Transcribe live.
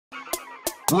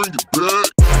Bring it back.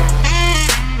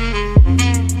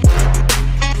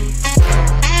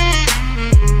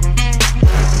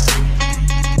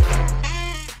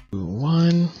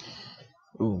 One.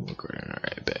 Ooh, great.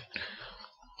 Alright, bet.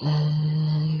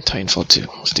 Titanfall 2.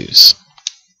 Let's do this.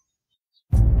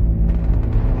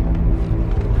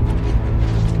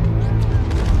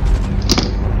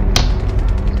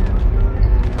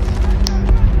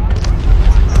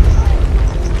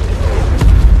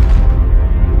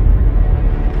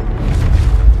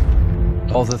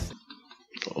 All the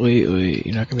Wait,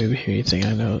 you're not gonna be able to hear anything,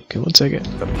 I know. Okay, 1 second.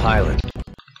 the pilot.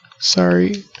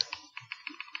 Sorry.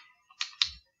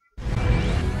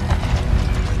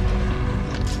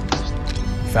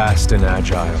 Fast and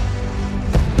agile.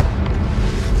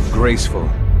 Graceful,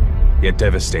 yet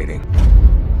devastating.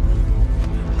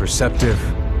 Perceptive.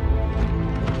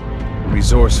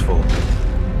 Resourceful.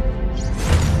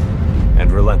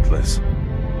 And relentless.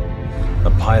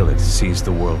 A pilot sees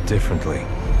the world differently.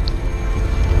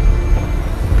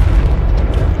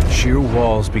 Sheer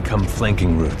walls become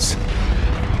flanking routes.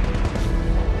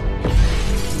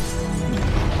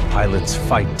 Pilots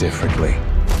fight differently.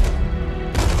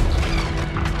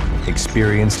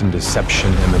 Experienced in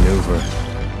deception and maneuver,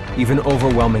 even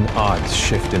overwhelming odds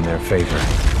shift in their favor.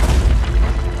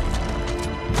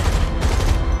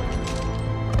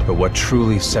 But what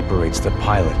truly separates the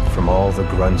pilot from all the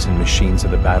grunts and machines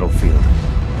of the battlefield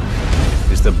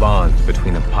is the bond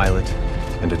between a pilot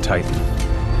and a Titan.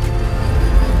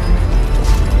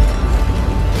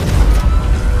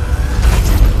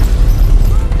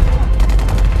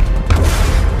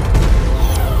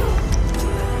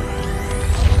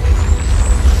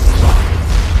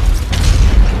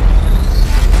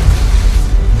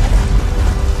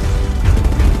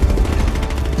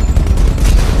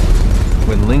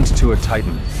 When linked to a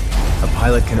Titan, a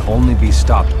pilot can only be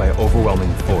stopped by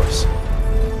overwhelming force,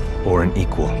 or an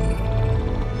equal.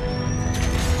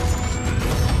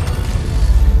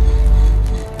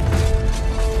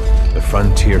 The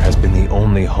frontier has been the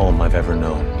only home I've ever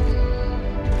known.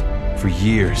 For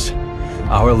years,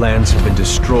 our lands have been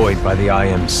destroyed by the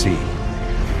IMC,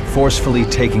 forcefully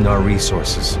taking our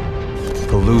resources,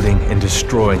 polluting and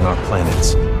destroying our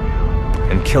planets,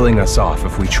 and killing us off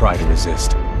if we try to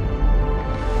resist.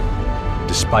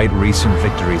 Despite recent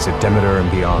victories at Demeter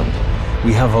and beyond,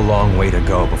 we have a long way to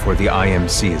go before the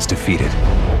IMC is defeated.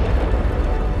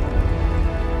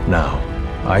 Now,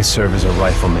 I serve as a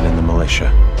rifleman in the militia,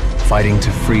 fighting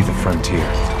to free the frontier.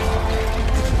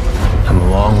 I'm a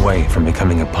long way from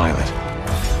becoming a pilot.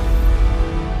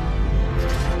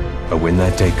 But when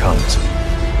that day comes,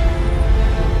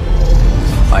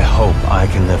 I hope I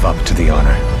can live up to the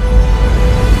honor.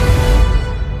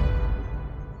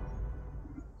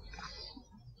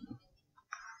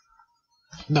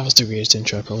 That was the greatest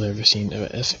intro I've probably ever seen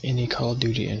of any Call of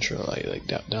Duty intro. Like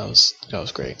that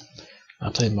was great. I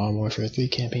played Modern Warfare 3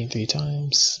 campaign 3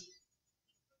 times.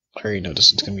 I already know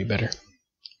this one's gonna be better.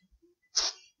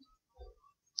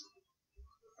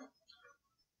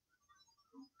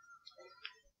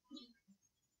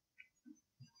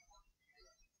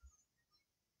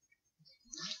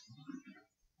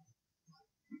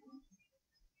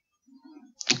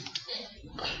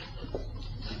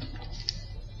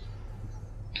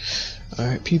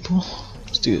 Alright, people,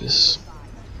 let's do this.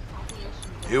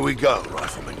 Here we go,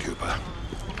 Rifleman Cooper.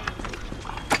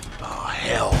 Oh,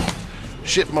 hell.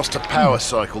 Ship must have power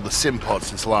cycled the sim pod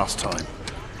since last time.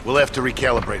 We'll have to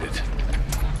recalibrate it.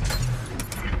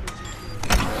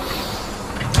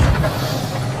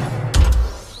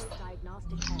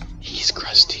 He's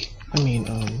crusty. I mean,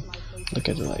 look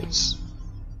at the lights.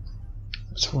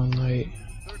 It's one light.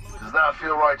 Does that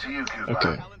feel right to you, Cooper?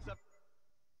 Okay.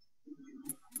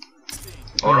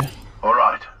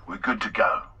 Alright, we're good to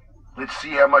go. Let's see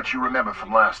how much you remember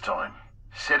from last time.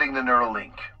 Setting the neural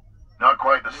link. Not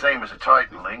quite the same as a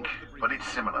Titan link, but it's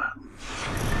similar.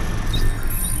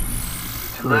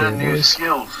 To learn new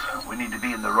skills, we need to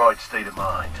be in the right state of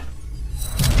mind.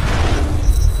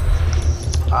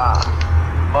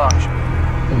 Much.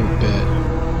 Oh, bet.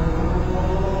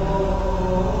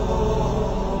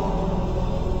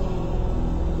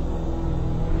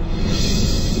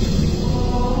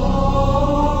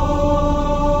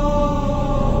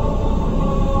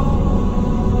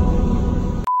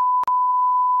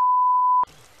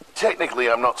 Technically,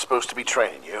 I'm not supposed to be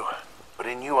training you, but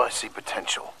in you I see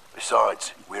potential.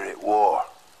 Besides, we're at war.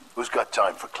 Who's got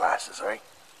time for classes, eh?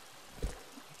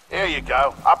 Here you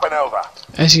go, up and over.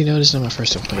 As you know, this is not my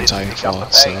first time playing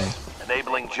Titanfall, so...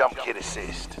 Enabling jump kit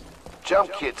assist.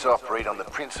 Jump kits operate on the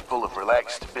principle of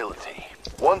relaxed stability.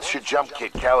 Once your jump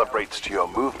kit calibrates to your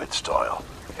movement style,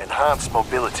 enhanced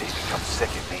mobility becomes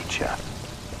second nature.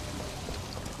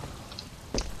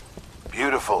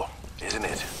 Beautiful, isn't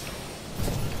it? It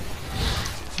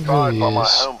Inspired really by my is.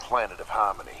 home planet of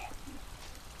Harmony.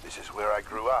 This is where I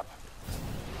grew up.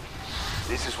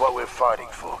 This is what we're fighting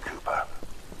for, Cooper.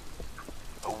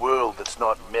 A world that's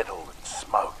not metal and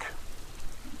smoke.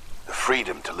 The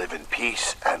freedom to live in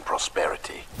peace and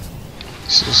prosperity.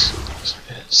 This is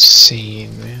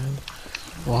insane, man.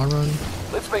 Wall run?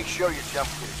 Let's make sure your jump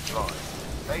kit is dry.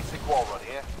 Basic wall run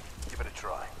here. Give it a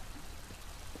try.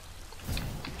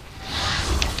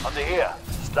 Under here.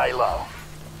 Stay low.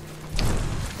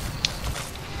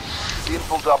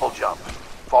 Simple double jump.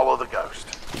 Follow the ghost.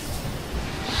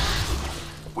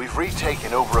 We've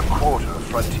retaken over a quarter of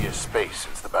frontier space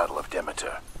since the Battle of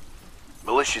Demeter.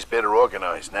 Militia's better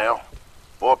organized now.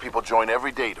 More people join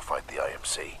every day to fight the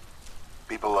IMC.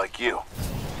 People like you.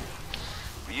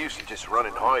 We used to just run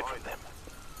and hide from them.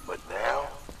 But now,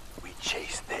 we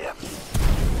chase them.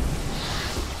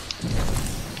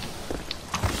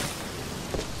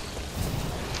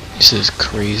 This is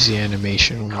crazy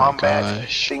animation, oh my Combat,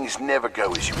 gosh. things never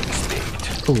go as you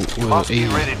expect. Oh, You well, must be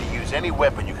ready to use any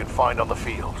weapon you can find on the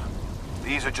field.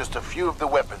 These are just a few of the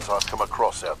weapons I've come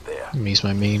across out there. Me's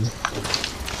my main.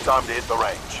 Time to hit the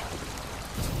range.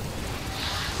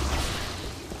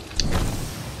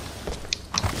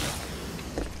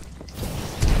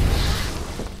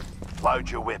 Load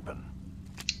your weapon.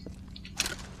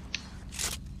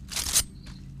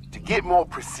 To get more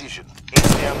precision,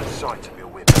 aim down the sights of your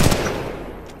weapon.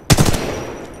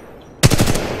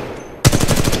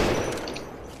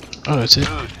 Oh, that's it?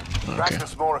 Good. Okay.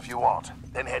 Practice more if you want,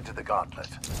 then head to the gauntlet.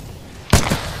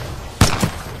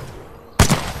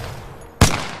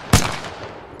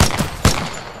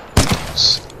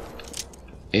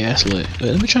 Yeah, that's lit.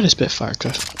 Let me try the Spitfire,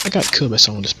 cause I got killed by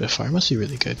someone with the Spitfire. It must be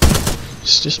really good.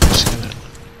 Just gonna...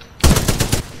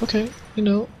 Okay, you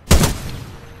know.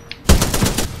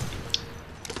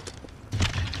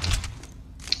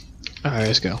 Alright,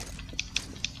 let's go.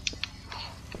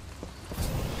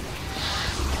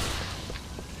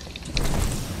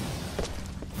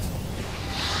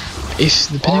 If,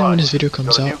 depending on when this video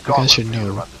comes out, you guys should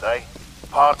know.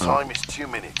 Part-time is 2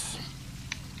 minutes.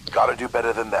 Gotta do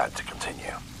better than that to continue.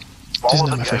 This is Follow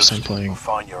not the my first time ghost playing. and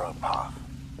find your own path.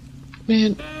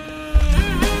 Man.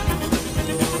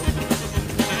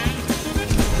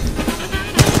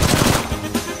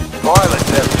 Violence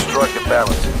has to strike a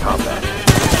balance in combat.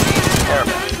 Speed is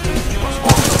paramount. You must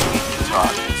also hit your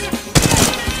targets.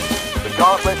 The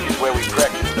gauntlet is where we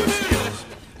practice those skills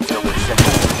until they're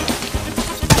second.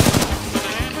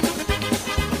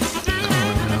 Come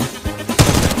on now.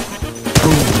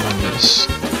 Boom on this.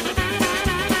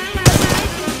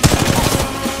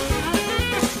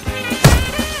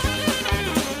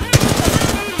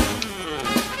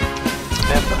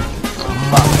 Remember,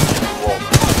 fast and warm.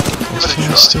 Give it a try.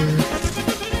 Faster.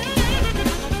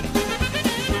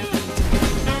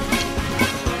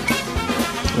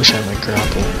 Wish I had my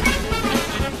grapple.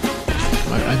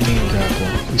 I mean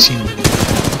grapple.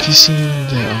 If you've seen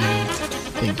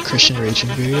the Christian Raging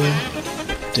video,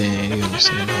 then you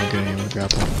understand how good I am with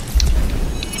grapple.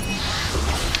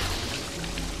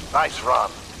 Nice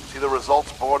run. See the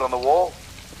results board on the wall?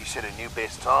 You set a new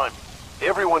best time.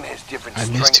 Everyone has different I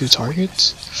strengths missed 2 and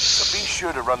targets? weaknesses, so be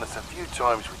sure to run this a few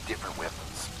times with different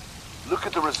weapons. Look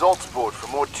at the results board for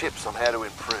more tips on how to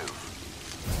improve.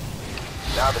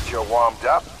 Now that you're warmed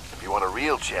up, if you want a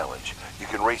real challenge, you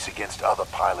can race against other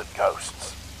pilot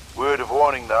ghosts. Word of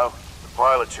warning though, the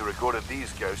pilots who recorded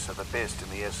these ghosts are the best in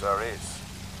the SRS.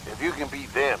 If you can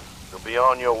beat them, you'll be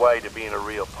on your way to being a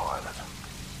real pilot.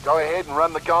 Go ahead and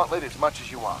run the gauntlet as much as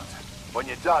you want. When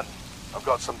you're done, I've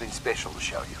got something special to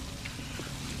show you.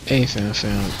 Hey fam.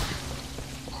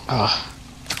 Ah.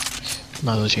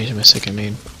 Might as well change my second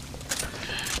main.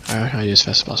 Alright, I'll do as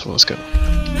fast as possible. Let's go.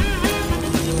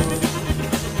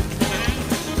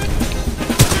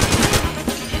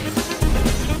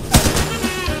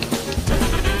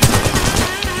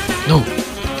 No!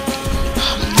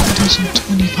 How did I do this in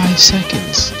 25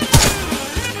 seconds?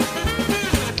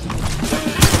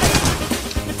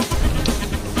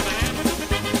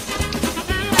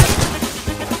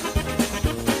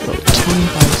 Bro,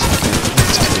 25 seconds.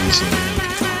 That's crazy, man.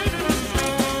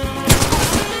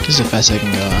 This is the fast I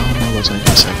can go. I don't know about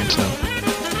 25 seconds though.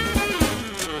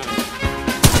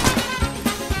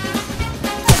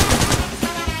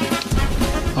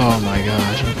 Oh my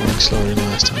gosh, I'm going slower than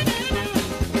last time.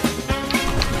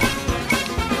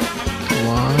 Come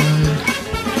on.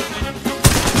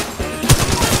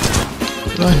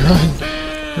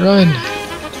 Run!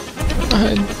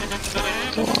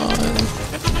 Come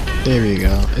on. There we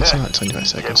go. It's not 25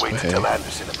 seconds, Can't wait but to hey. tell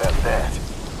Anderson about that.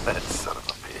 That son of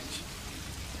a bitch.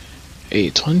 Hey,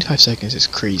 25 seconds is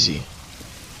crazy.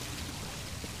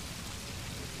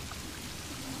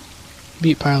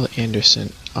 Beat Pilot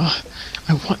Anderson. Ah,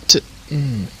 I want to.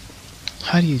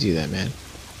 How do you do that, man?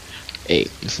 Hey,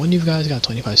 if one of you guys got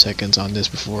 25 seconds on this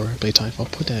before play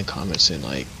Titanfall, put that in comments and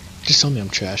like, just tell me I'm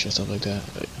trash and stuff like that.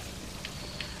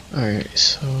 Alright,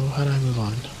 so how do I move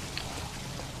on?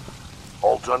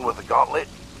 All done with the gauntlet?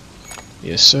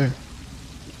 Yes, sir.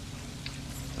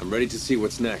 I'm ready to see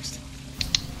what's next.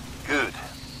 Good.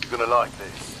 You're gonna like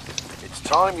this. It's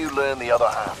time you learn the other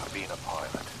half of being a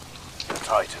pilot. The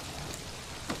Titan.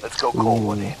 Let's go call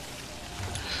one in.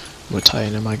 What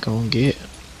Titan am I gonna get?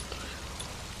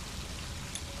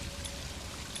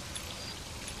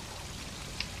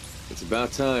 It's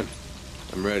about time.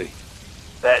 I'm ready.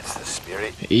 That's the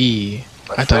spirit. Hey,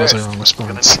 But I thought it was the first, wrong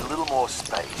we're response. gonna need a little more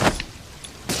space.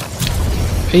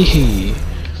 Hey,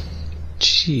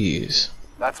 jeez.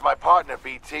 That's my partner,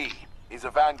 BT. He's a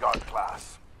Vanguard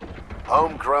class.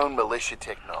 Homegrown militia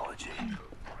technology.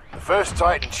 The first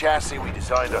Titan chassis we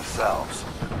designed ourselves.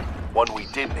 One we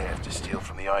didn't have to steal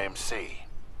from the IMC.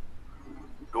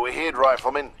 Go ahead,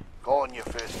 Rifleman. Call on your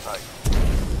first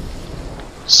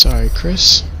Titan. Sorry,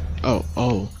 Chris.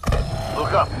 Oh.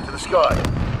 Look up to the sky.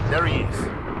 There he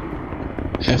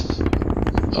is. F.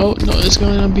 Oh, no, it's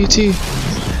going on BT.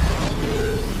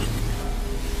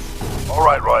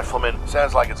 Alright, Rifleman.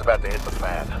 Sounds like it's about to hit the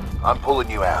fan. I'm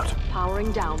pulling you out.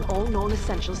 Powering down all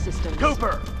non-essential systems.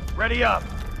 Cooper, ready up.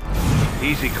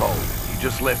 Easy, Cole. He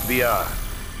just left VR.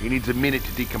 He needs a minute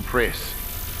to decompress.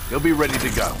 He'll be ready to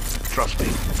go. Trust me.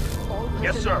 All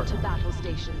Yes, personnel sir. to battle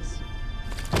stations.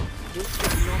 This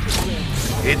is not a win.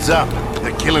 Heads up.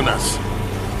 They're killing us.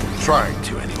 Trying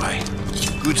to, anyway.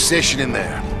 Good session in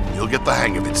there. You'll get the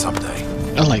hang of it someday.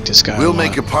 I like this guy. We'll a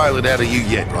make a lot. pilot out of you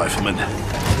yet, Rifleman.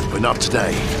 But not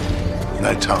today.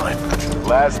 No time.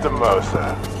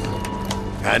 Lastimosa.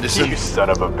 Anderson, You son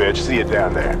of a bitch. See you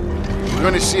down there. we're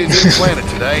going to see a new planet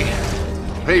today.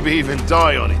 Maybe even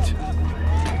die on it.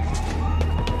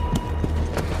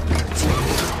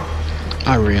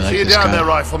 I really like See you this down guy. there,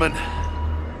 Rifleman.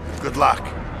 Good luck.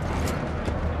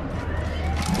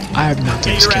 I have not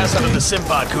done Get this your ass out of campaign. the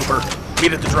Simpod, Cooper.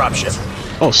 Meet at the dropship.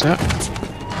 Oh, snap.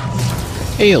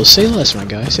 Hey, yo, say less, my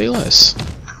guy. Say less.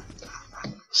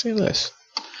 Say less.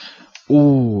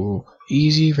 Ooh,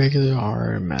 easy, regular,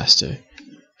 hard, master.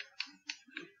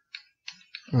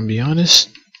 I'm gonna be honest.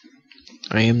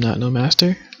 I am not no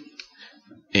master.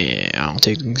 And I don't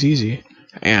take things easy.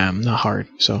 And I'm not hard,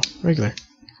 so regular.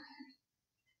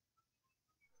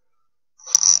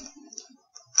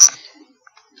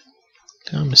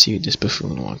 I'm gonna see what this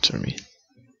buffoon wants from me.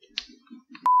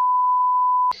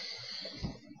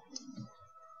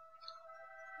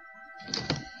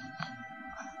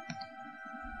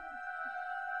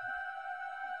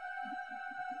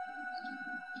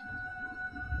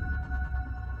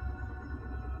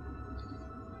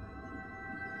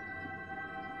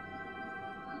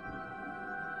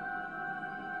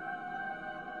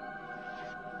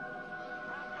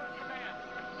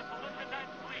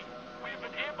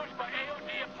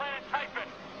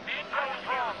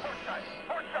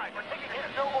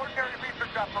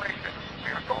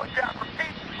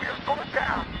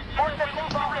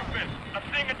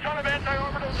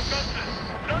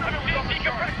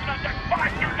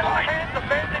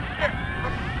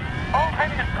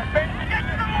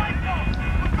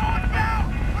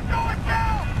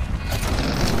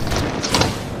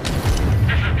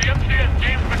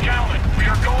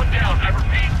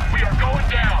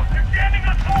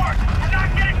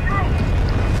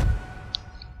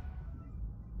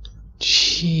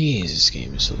 Jeez, this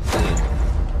game is so good.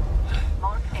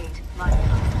 Mark 8,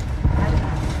 lifetime.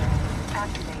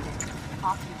 Activated.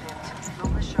 Occupant.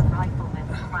 Militia rifleman.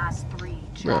 Class 3.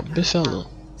 Bro, this fella.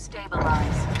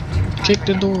 Stabilize. Kick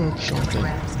the door up, something.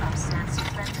 Kilograms of sense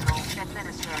fentanyl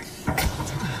administered.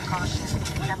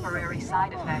 Caution. Temporary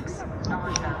side effects.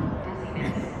 Nausea.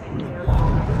 Dizziness.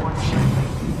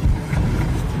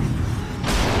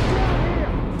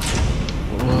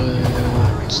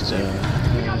 What's the...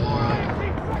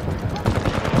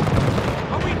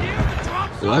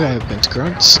 Well, I got a bunch of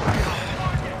grunts.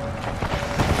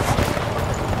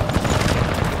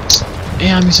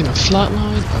 Hey, I'm using a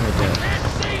flatline. Alright, bet.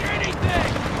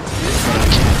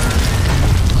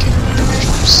 Can't remember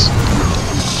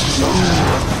drops.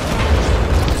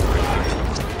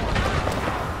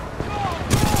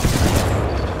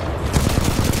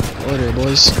 Order,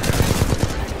 boys.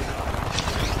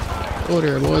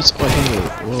 Order, boys. Oh, hey.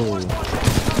 Whoa.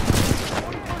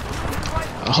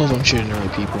 I hope I'm shooting the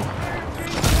right people.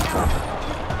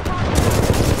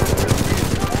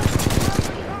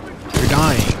 You're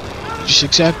dying.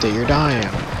 Just accept it. You're dying.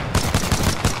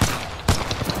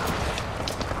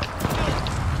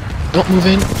 Don't move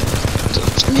in.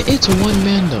 It's a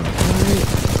one-man dump.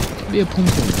 Alright? Be a pum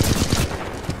pum.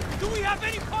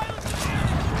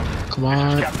 Come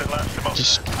on.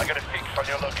 Just. I got a fix on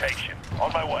your location.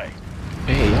 On my way.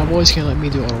 Hey, y'all boys can't let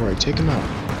me do all the work. Take him out.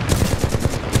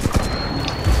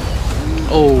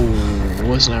 Oh,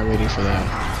 was not ready for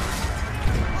that.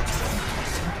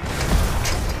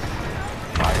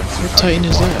 What Titan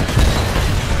is that?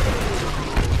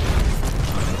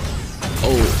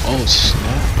 Oh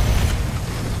snap.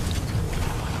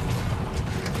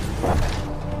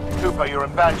 Cooper, you're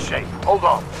in bad shape. Hold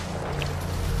on.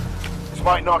 This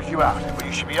might knock you out, but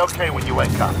you should be okay when you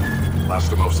wake up.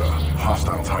 Lastimosa,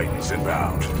 hostile Titans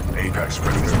inbound. Apex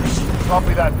predators.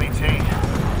 Copy that, BT.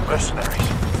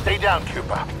 Mercenaries. Stay down,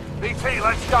 Cooper. BT,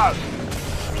 let's go!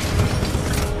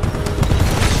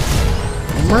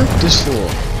 Mark this fool.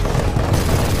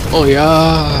 Oh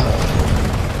yeah.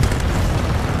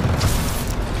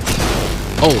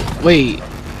 Oh, wait.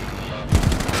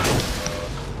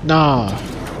 Nah.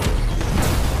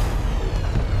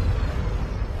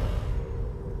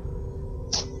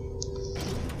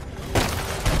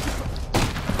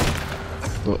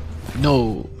 Bro,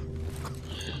 no.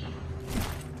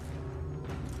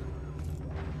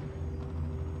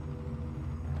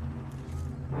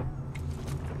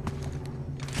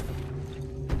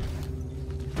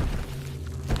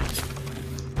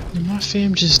 Did my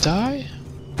fam just die?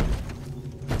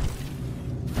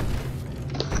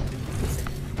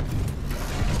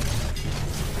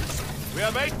 We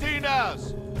have 18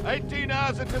 hours. 18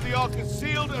 hours until the Ark is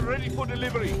sealed and ready for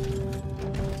delivery.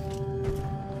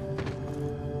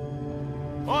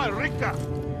 Oi, Richter!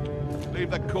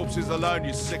 Leave the corpses alone,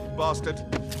 you sick bastard.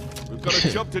 We've got a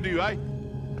job to do, eh?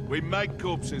 We make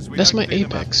corpses. That's my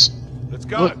Apex. Let's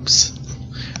go. Whoops.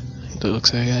 It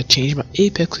looks like I gotta change my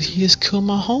Apex because he just killed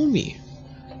my homie.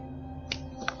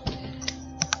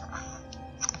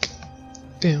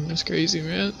 Damn, that's crazy,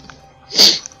 man.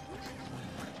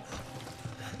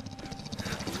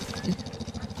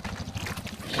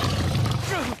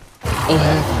 Oh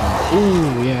heck no.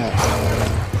 Ooh, yeah.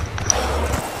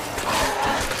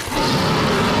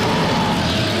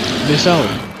 They fell.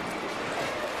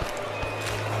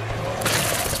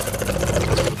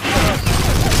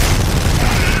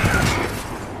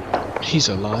 He's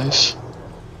alive.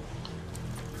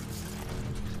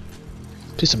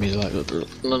 Please tell me he's alive.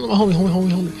 No, homie.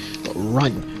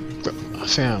 Run.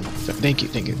 Fam. Thank you.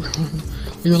 Are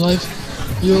you alive?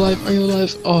 Are you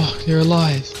alive? Oh, you're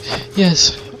alive.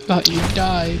 Yes. I thought you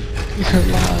died. You're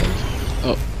alive.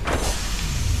 Oh.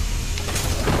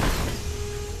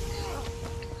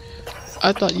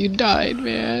 I thought you died,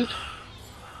 man.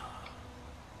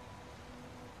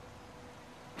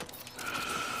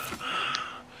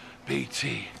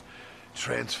 BT,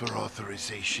 transfer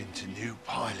authorization to new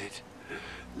pilot.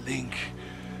 Link,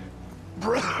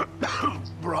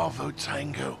 Bravo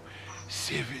Tango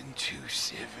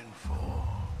 7274.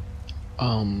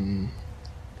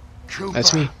 Trooper,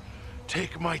 That's me.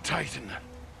 Take my Titan.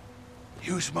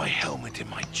 Use my helmet and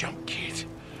my jump kit.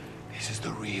 This is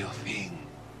the real thing.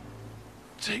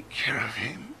 Take care of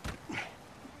him.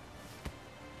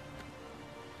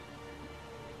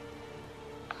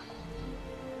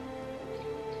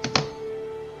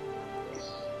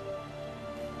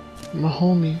 My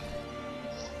homie.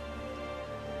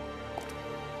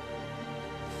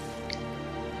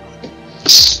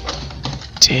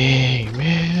 Dang,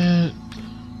 man.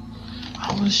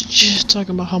 I was just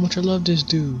talking about how much I love this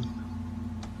dude.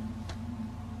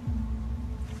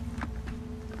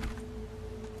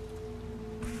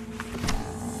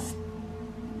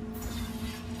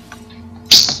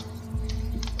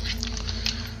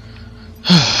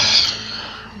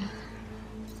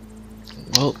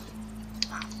 Well,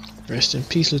 rest in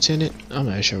peace, Lieutenant. I'm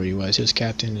not sure what he was. He was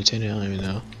Captain, Lieutenant, I don't even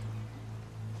know.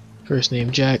 First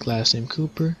name Jack, last name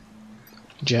Cooper.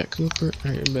 Jack Cooper.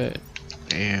 Alright, bet.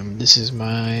 And this is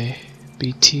my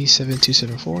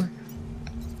BT-7274.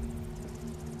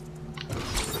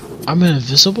 I'm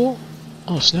invisible?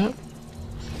 Oh, snap.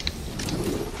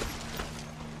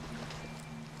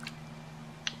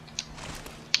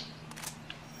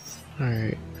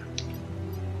 Alright.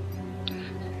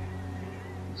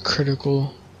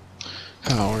 Critical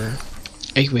power.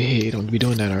 Hey, wait, don't be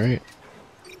doing that, alright?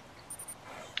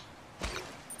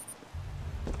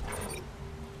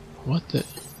 What the?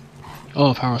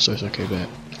 Oh, power source, okay, bet.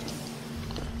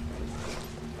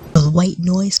 Will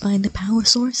Whitenoise find the power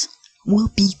source? Will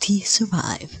BT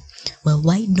survive? Will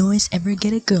Whitenoise ever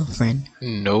get a girlfriend?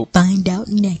 Nope. Find out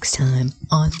next time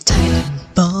on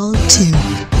Titanfall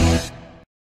 2.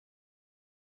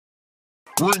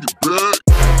 Bring it back.